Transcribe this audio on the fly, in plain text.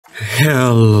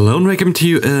Hello and welcome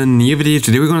to a new video.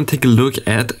 Today we're going to take a look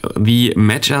at the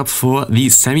matchup for the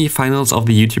semi-finals of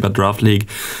the YouTuber Draft League.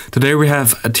 Today we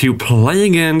have to play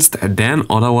against Dan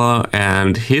Ottawa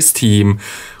and his team,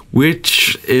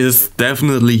 which is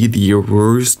definitely the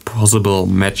worst possible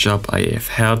matchup I have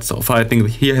had so far. I think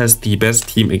he has the best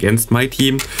team against my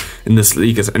team in this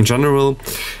league in general.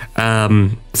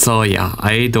 So yeah,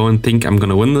 I don't think I'm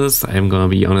gonna win this. I'm gonna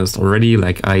be honest already,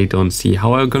 like I don't see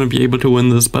how I'm gonna be able to win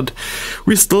this, but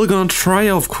we're still gonna try,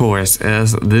 of course,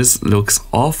 as this looks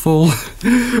awful.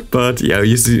 But yeah,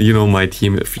 you see, you know my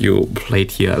team, if you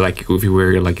played here, like if you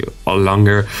were like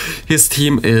longer, his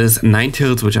team is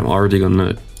Ninetales, which I'm already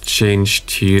gonna change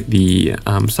to the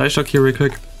side shock here real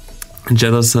quick.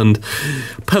 Jettison,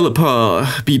 Pelipper,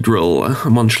 Beedrill,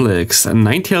 Munchlix, and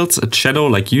Ninetales, a Shadow.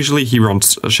 Like usually he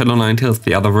runs Shadow Ninetales,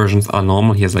 the other versions are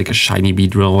normal. He has like a shiny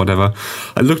Beedrill or whatever.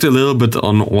 I looked a little bit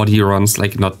on what he runs,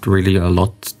 like not really a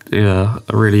lot,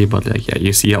 really, but like yeah,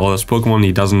 you see all this Pokemon.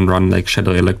 He doesn't run like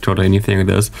Shadow Electrode or anything like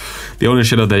this. The only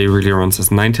Shadow that he really runs is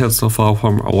Ninetales so far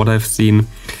from what I've seen.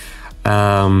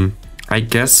 I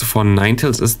guess for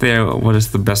Ninetales, what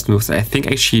is the best moves? I think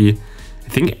actually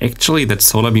that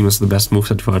Solar Beam is the best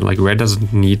moveset for it. Like Red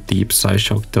doesn't need Deep,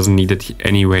 Psyshock doesn't need it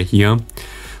anywhere here.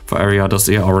 For Ariados,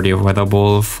 they already have Weather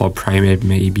Ball. For Primate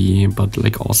maybe, but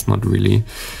like also not really.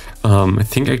 I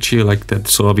think actually like that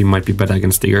Solar Beam might be better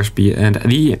against Diggersby and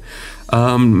the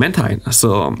Mantine.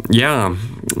 So yeah,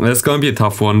 it's gonna be a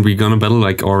tough one. We're gonna battle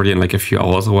like already in like a few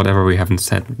hours or whatever. We haven't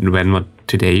said when, but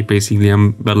today basically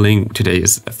I'm battling. Today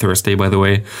is Thursday, by the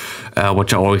way,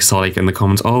 which I always saw like in the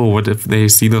comments. Oh, what if they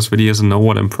see those videos and know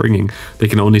what I'm bringing? They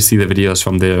can only see the videos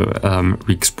from the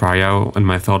weeks prior in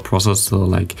my thought process, so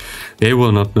like they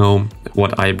will not know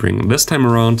what I bring this time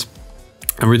around.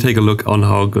 And we take a look on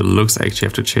how good it looks. I actually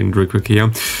have to change real quick here.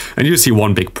 And you see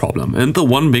one big problem. And the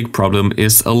one big problem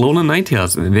is Alolan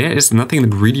Ninetales. There is nothing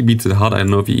that really beats it hard. I don't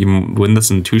know if you even win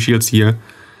this in 2 shields here.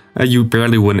 You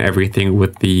barely win everything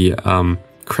with the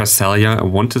Cresselia. I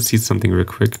want to see something real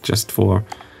quick just for...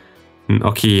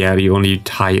 Okay, yeah, you only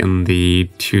tie in the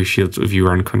 2 shields if you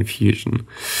run Confusion.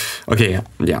 Okay,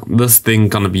 yeah, this thing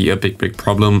gonna be a big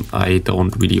problem. I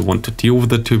don't really want to deal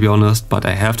with it, to be honest, but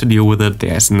I have to deal with it.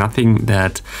 There's nothing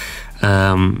that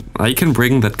I can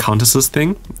bring that counters this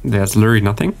thing. There's literally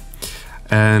nothing.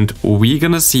 And we're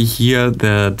gonna see here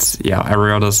that, yeah,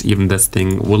 Ariados, even this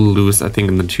thing will lose, I think,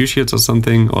 in the 2 shields or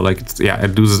something. Or like, yeah,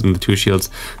 it loses in the 2 shields.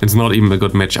 It's not even a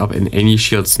good matchup in any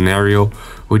shield scenario,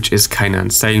 which is kind of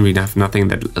insane. We have nothing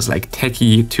that is like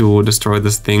techie to destroy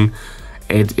this thing.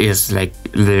 It is like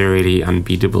literally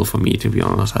unbeatable for me, to be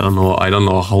honest. I don't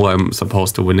know how I'm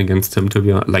supposed to win against him, to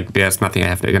be honest. Like, there's nothing I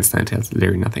have against Ninetales,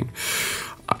 literally nothing.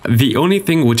 The only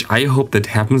thing which I hope that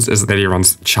happens is that he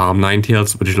runs Charm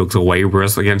Ninetales, which looks way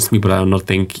worse against me, but I do not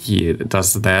think he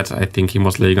does that. I think he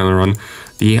mostly gonna run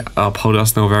the Powder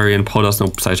Snow variant. Powder Snow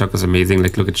Psyshock is amazing.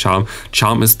 Like, look at Charm.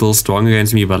 Charm is still strong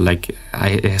against me, but like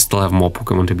I still have more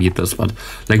Pokemon to beat this. But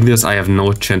like this, I have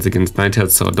no chance against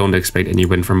Ninetales, so don't expect any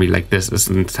win from me. Like, this is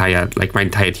my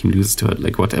entire team loses to it.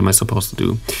 Like, what am I supposed to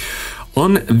do?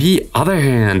 On the other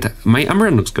hand, my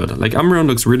Umbreon looks good. Like, Umbreon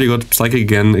looks really good. Psychic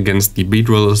again against the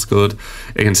Beedrill is good.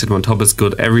 Against Hitmontop is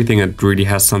good. Everything that really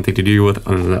has something to do with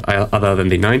other than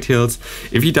the Ninetales.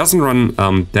 If he doesn't run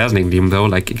Dazzling Gleam though,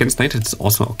 like against Ninetales, it's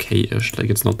also okay-ish. Like,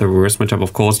 it's not the worst matchup.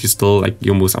 Of course, you still, like,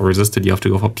 your moves are resisted. You have to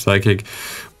go for Psychic.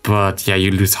 But yeah,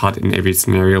 you lose hard in every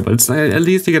scenario. But it's, at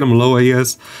least you get him low, I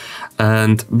guess.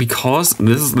 And because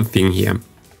this is the thing here.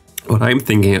 What I'm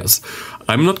thinking is,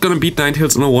 I'm not gonna beat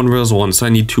Ninetales in a 1 vs 1, so I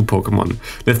need 2 Pokemon.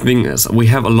 The thing is, we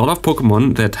have a lot of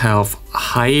Pokemon that have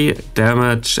high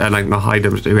damage, like not high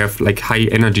damage, they have like high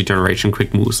energy generation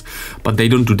quick moves, but they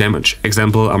don't do damage.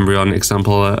 Example, Umbreon,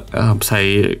 example,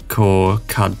 Psycho,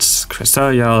 Cut,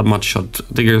 Cresselia, Mudshot,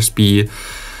 Diggersby,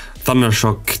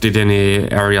 Thundershock, Dedenne,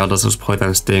 Ariados is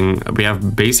Poison Sting. We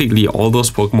have basically all those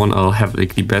Pokemon all have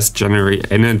like the best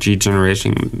energy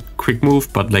generation quick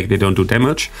move, but like they don't do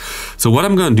damage. So what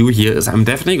I'm gonna do here is I'm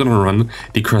definitely gonna run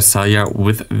the Cresselia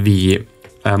with the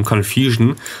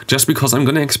Confusion, just because I'm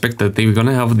gonna expect that they're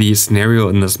gonna have the scenario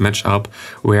in this matchup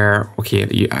where,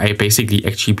 okay, I basically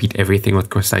actually beat everything with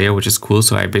Cresselia, which is cool.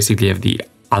 So I basically have the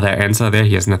other answer there.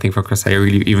 He has nothing for Cresselia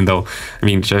really, even though, I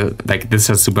mean, just, like, this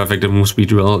has super effective moves,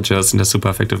 Beedrill just has super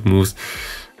effective moves.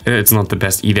 It's not the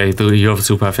best either. You have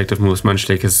super effective moves.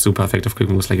 Munchlix has super effective quick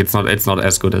moves. Like, it's not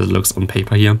as good as it looks on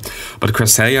paper here. But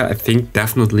Cresselia, I think,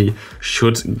 definitely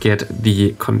should get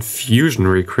the Confusion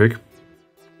real quick.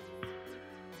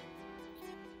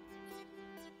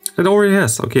 It already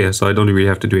has. Okay, so I don't really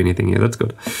have to do anything here. That's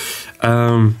good.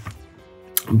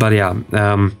 But yeah,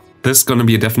 this is gonna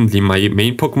be definitely my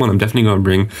main Pokemon. I'm definitely gonna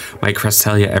bring my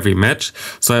Cresselia every match.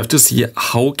 So I have to see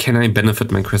how can I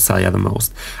benefit my Cresselia the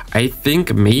most. I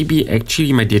think maybe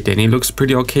actually my Dedenne looks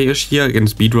pretty okay-ish here.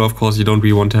 Against Beedrill, of course, you don't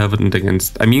really want to have it, and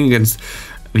against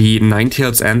the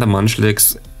Ninetales and the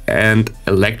Munchlax and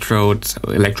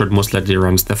Electrode most likely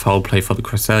runs the foul play for the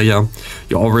Cresselia.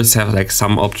 You always have like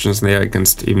some options there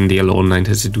against even the Alolan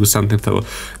Ninetales to do something. So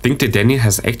I think the Dedenne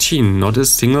has actually not a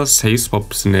single safe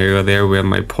swap scenario there where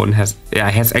my opponent has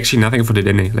actually nothing for the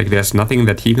Dedenne. Like there's nothing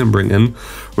that he can bring in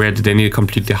where the Dedenne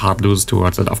completely hard loses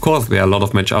towards it. Of course, there are a lot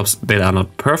of matchups that are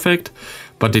not perfect,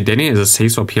 but the Dedenne as a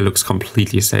safe swap here looks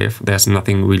completely safe. There's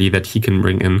nothing really that he can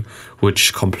bring in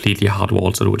which completely hard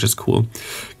walls it, which is cool.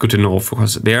 Good to know, of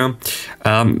course, there.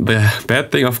 The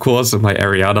bad thing, of course, is my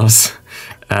Ariados.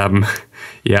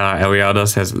 Yeah,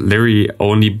 Ariados has literally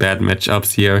only bad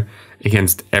matchups here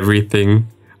against everything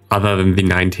other than the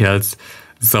Ninetales.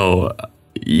 So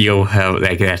you have,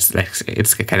 like,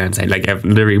 it's kind of insane. Like, I have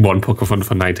literally one Pokemon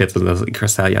for Ninetales and that's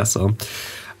Cresselia, so...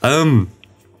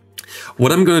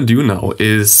 What I'm gonna do now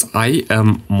is I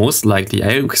am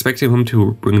expecting him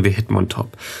to bring the Hitmontop.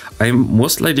 I'm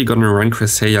most likely gonna run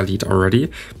Cresselia lead already.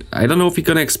 I don't know if he's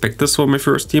gonna expect this for my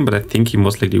first team, but I think he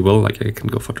most likely will. Like, I can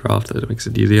go for draft, that makes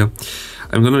it easier.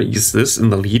 I'm gonna use this in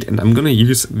the lead, and I'm gonna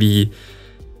use the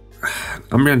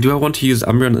Umbreon. Do I want to use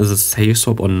Umbreon as a safe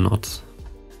swap or not?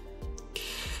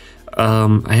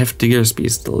 I have Diggersby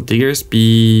still.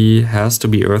 Diggersby has to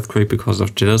be Earthquake because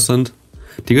of Jittersand.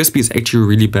 Diggersby is actually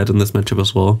really bad in this matchup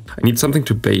as well. I need something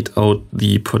to bait out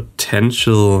the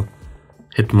potential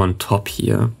Hitmontop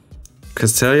here.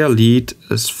 Cresselia lead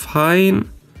is fine.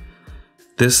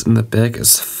 This in the back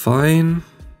is fine.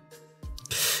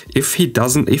 If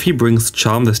he brings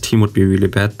Charm, this team would be really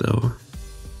bad though.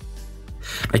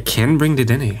 I can bring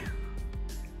Dedenne.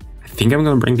 I think I'm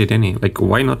gonna bring Dedenne. Like,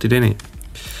 why not Dedenne?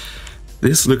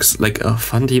 This looks like a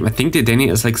fun team. I think Dedenne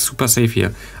is like super safe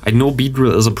here. I know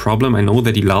Beedrill is a problem. I know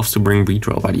that he loves to bring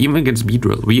Beedrill, but even against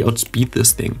Beedrill, we outspeed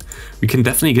this thing. We can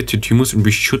definitely get to Tumus and we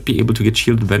should be able to get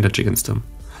shield advantage against him.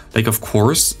 Like, of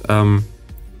course,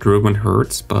 Drogon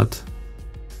hurts, but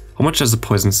how much does the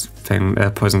Poison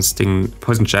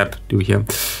Jab do here?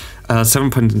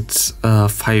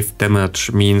 7.5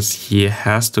 damage means he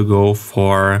has to go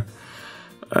for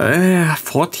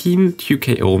 14 to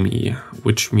KO me,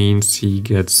 which means he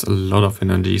gets a lot of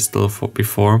energy still for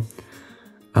before.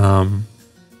 Yeah,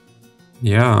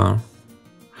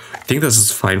 I think this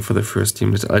is fine for the first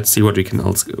team. Let's see what we can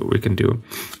do.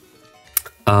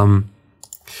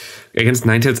 Against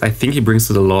Ninetales, I think he brings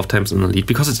it a lot of times in the lead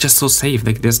because it's just so safe.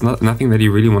 Like, there's nothing that he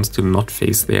really wants to not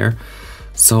face there.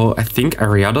 So I think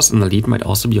Ariados in the lead might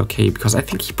also be okay because I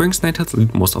think he brings Ninetales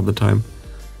lead most of the time.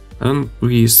 I don't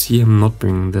really see him not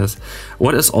bringing this.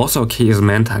 What is also okay is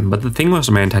Mantine, but the thing with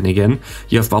Mantine again,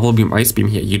 you have Bubble Beam, Ice Beam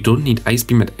here. You don't need Ice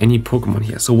Beam at any Pokemon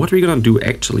here. So what we're gonna do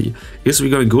actually is we're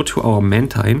gonna go to our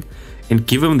Mantine and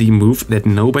give him the move that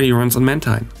nobody runs on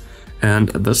Mantine. And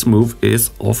this move is,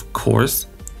 of course,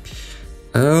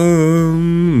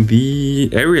 the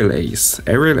Aerial Ace.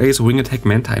 Aerial Ace Wing Attack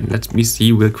Mantine. Let me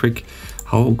see real quick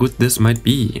how good this might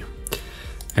be.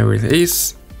 Aerial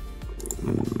Ace.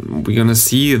 We're gonna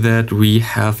see that we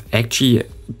have actually a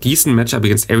decent matchup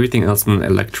against everything else in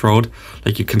Electrode.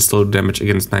 Like, you can still do damage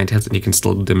against Ninetales and you can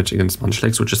still do damage against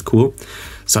Munchlax, which is cool.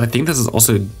 So I think this is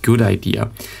also a good idea.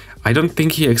 I don't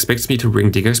think he expects me to bring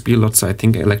Diggersby a lot, so I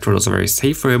think Electrode is very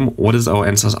safe for him. What is our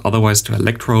answers otherwise to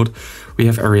Electrode? We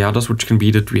have Ariados, which can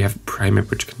beat it. We have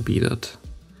Primeape, which can beat it.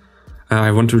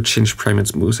 I want to change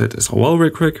Primeape's moveset as well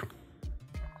real quick.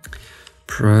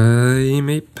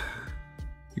 Primeape.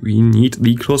 We need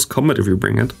the close combat if we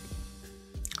bring it.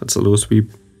 That's a low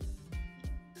sweep.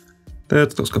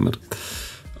 That's close combat.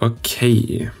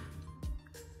 Okay.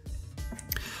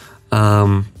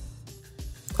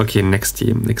 Okay, next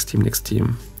team.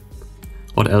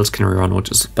 What else can we run which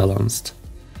is balanced?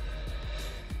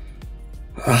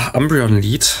 Umbreon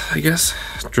lead, I guess.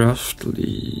 Draft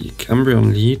League.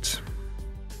 Umbreon lead.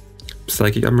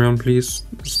 Psychic Umbreon, please.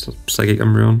 Psychic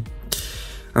Umbreon.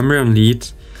 Umbreon lead.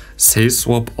 Safe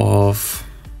swap of...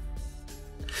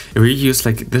 If we use,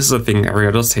 like, this is the thing,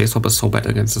 Ariados safe swap is so bad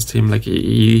against this team. Like,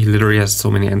 he literally has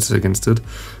so many answers against it.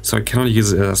 So I cannot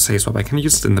use a safe swap. I can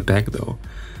use it in the back though.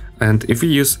 And if we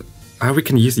use... we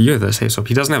can use either the safe swap.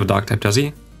 He doesn't have a dark type, does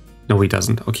he? No, he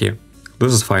doesn't. Okay.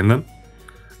 This is fine then.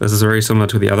 This is very similar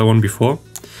to the other one before.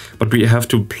 But we have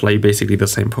to play basically the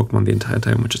same Pokemon the entire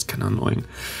time, which is kind of annoying.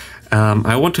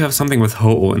 I want to have something with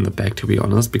Ho-Oh in the back, to be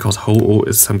honest, because Ho-Oh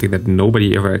is something that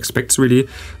nobody ever expects, really.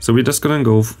 So we're just gonna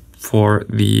go for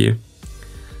the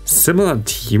similar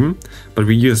team, but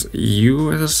we use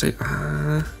you as a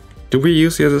Do we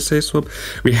use the other say swap?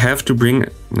 We have to bring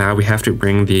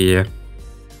the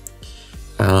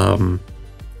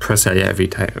Cresselia every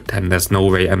time. There's no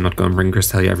way I'm not gonna bring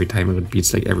Cresselia every time if it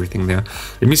beats like everything there.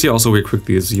 Let me see also real quick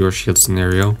the zero shield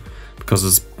scenario, because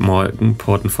it's more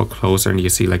important for closer, and you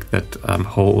see like that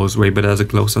Ho-Oh is way better as a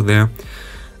closer there.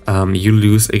 You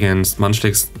lose against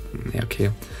Munchlax. Yeah,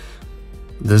 okay.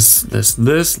 This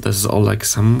is all like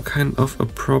some kind of a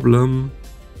problem.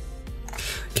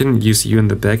 Can use you in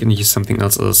the back and use something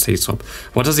else as a say swap.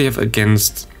 What does he have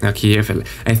against? Okay,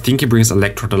 I think he brings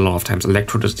Electrode a lot of times.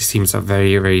 Electrode seems a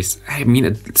very. I mean,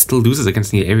 it still loses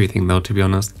against nearly everything though, to be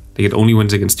honest. Like it only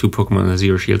wins against 2 Pokemon and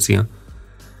 0 shields here.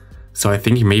 So I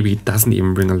think he maybe doesn't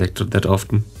even bring Electrode that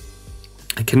often.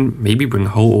 I can maybe bring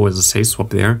Ho-Oh as a say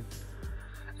swap there,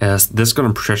 as this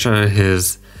gonna pressure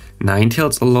his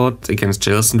Ninetales a lot. Against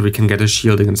Jellicent we can get a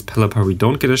shield, against Pelipper we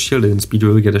don't get a shield, against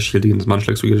Beedrill we get a shield, against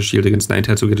Munchlax we get a shield, against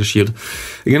Ninetales we get a shield,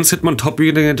 against Hitmontop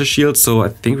we get a shield, so I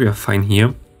think we are fine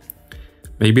here.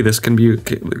 Maybe this can be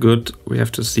good, we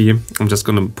have to see. I'm just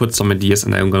gonna put some ideas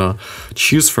and I'm gonna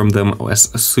choose from them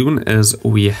as soon as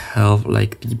we have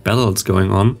like the battles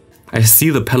going on. I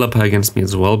see the Pelipper against me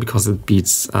as well because it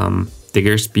beats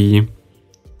Diggersby.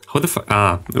 How the fuck?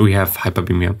 Ah, we have Hyper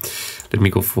Beam here. Let me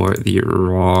go for the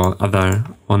raw other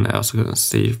one. I also gonna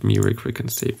save me real quick and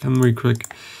save him real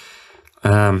quick.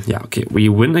 Yeah, okay. We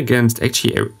win against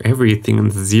actually everything in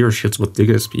the 0 shields with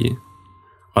Diggersby,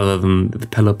 other than the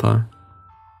Pelipper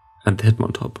and the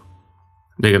Hitmontop.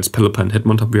 Against Pelipper and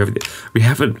Hitmontop,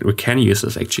 we can use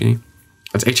this actually.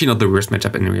 It's actually not the worst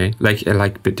matchup anyway. I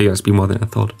like Diggersby more than I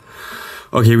thought.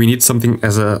 Okay, we need something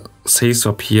as a say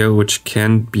swap here, which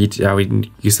can beat. Yeah,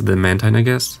 we use the Mantine, I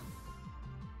guess.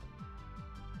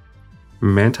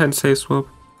 Mantine say swap,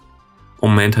 or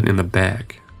Mantine in the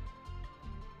bag.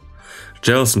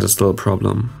 Jellicent is still a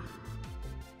problem.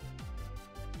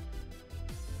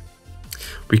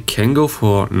 We can go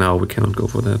for. No, we cannot go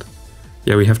for that.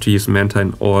 Yeah, we have to use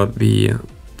Mantine or the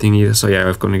thingy. So yeah,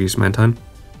 I'm gonna use Mantine.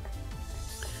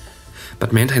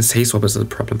 But Mantine say swap is a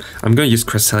problem. I'm gonna use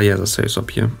Cresselia as a say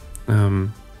swap here.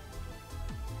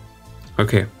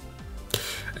 Okay.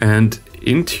 And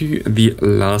into the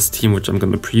last team, which I'm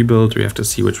gonna pre-build, we have to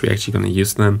see which we're actually gonna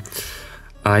use then.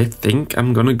 I think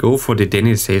I'm gonna go for the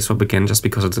Danny say swap again, just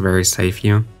because it's very safe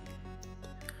here.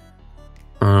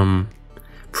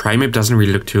 Primeape doesn't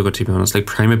really look too good, to be honest. Like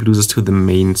Primeape loses to the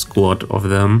main squad of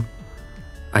them.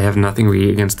 I have nothing really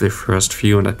against the first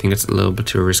few, and I think it's a little bit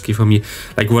too risky for me.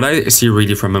 Like what I see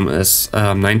really from him is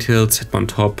Ninetales,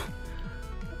 Hitmontop,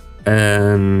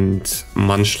 and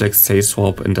Munchlax, say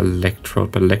swap, and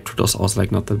Electrode. But Electrode is also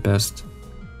like not the best.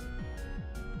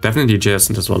 Definitely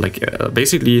Jellicent as well. Like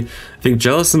basically, I think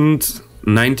Jellicent,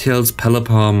 Ninetales,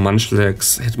 Pelipper,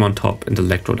 Munchlax, Hitmontop, and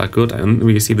Electrode are good. I don't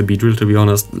really see the Beedrill, to be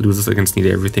honest. Loses against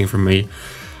nearly everything from me.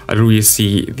 I don't really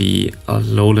see the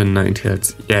Alolan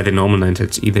Ninetales, yeah, the normal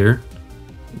Ninetales either,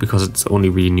 because it's only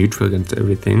really neutral against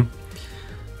everything.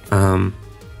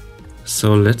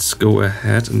 So let's go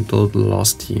ahead and build the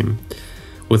last team.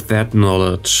 With that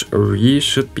knowledge, we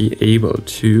should be able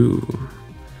to,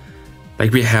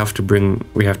 like, we have to bring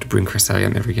Cresselia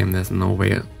in every game. There's no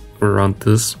way around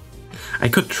this. I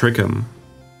could trick him.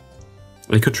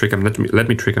 Let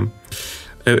me trick him.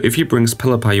 If he brings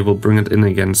Pelipper, he will bring it in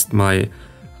against my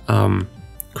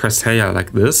Cresselia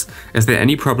like this. Is there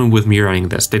any problem with me running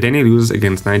this? Did any lose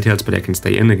against Ninetales, but I can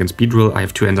stay in? Against Beedrill, I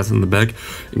have 2 answers in the back.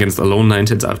 Against Alolan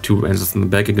Ninetales, I have 2 answers in the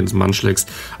back. Against Munchlax,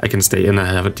 I can stay in, I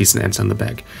have a decent answer in the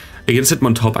back. Against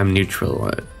Hitmontop, I'm neutral.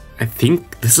 I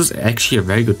think this is actually a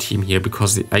very good team here,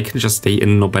 because I can just stay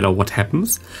in no matter what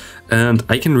happens. And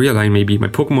I can realign maybe my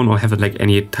Pokemon or have like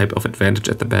any type of advantage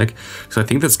at the back. So I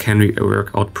think this can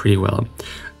work out pretty well.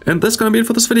 And that's gonna be it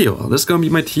for this video. This is gonna be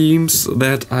my teams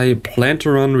that I plan to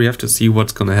run. We have to see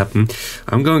what's gonna happen.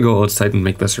 I'm gonna go outside and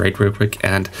make this raid real quick.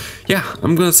 And yeah,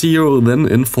 I'm gonna see you then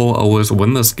in 4 hours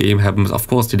when this game happens. Of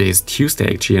course, today is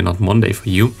Tuesday actually, and not Monday for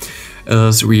you.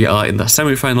 As we are in the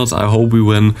semifinals, I hope we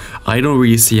win. I don't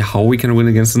really see how we can win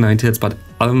against the Ninetales, but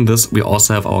other than this, we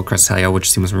also have our Cresselia, which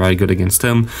seems very good against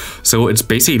him. So it's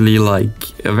basically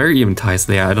like a very even ties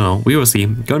there. I don't know. We will see.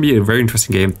 Gonna be a very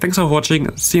interesting game. Thanks for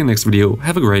watching. See you next video.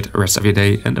 Have a great rest of your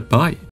day, and bye.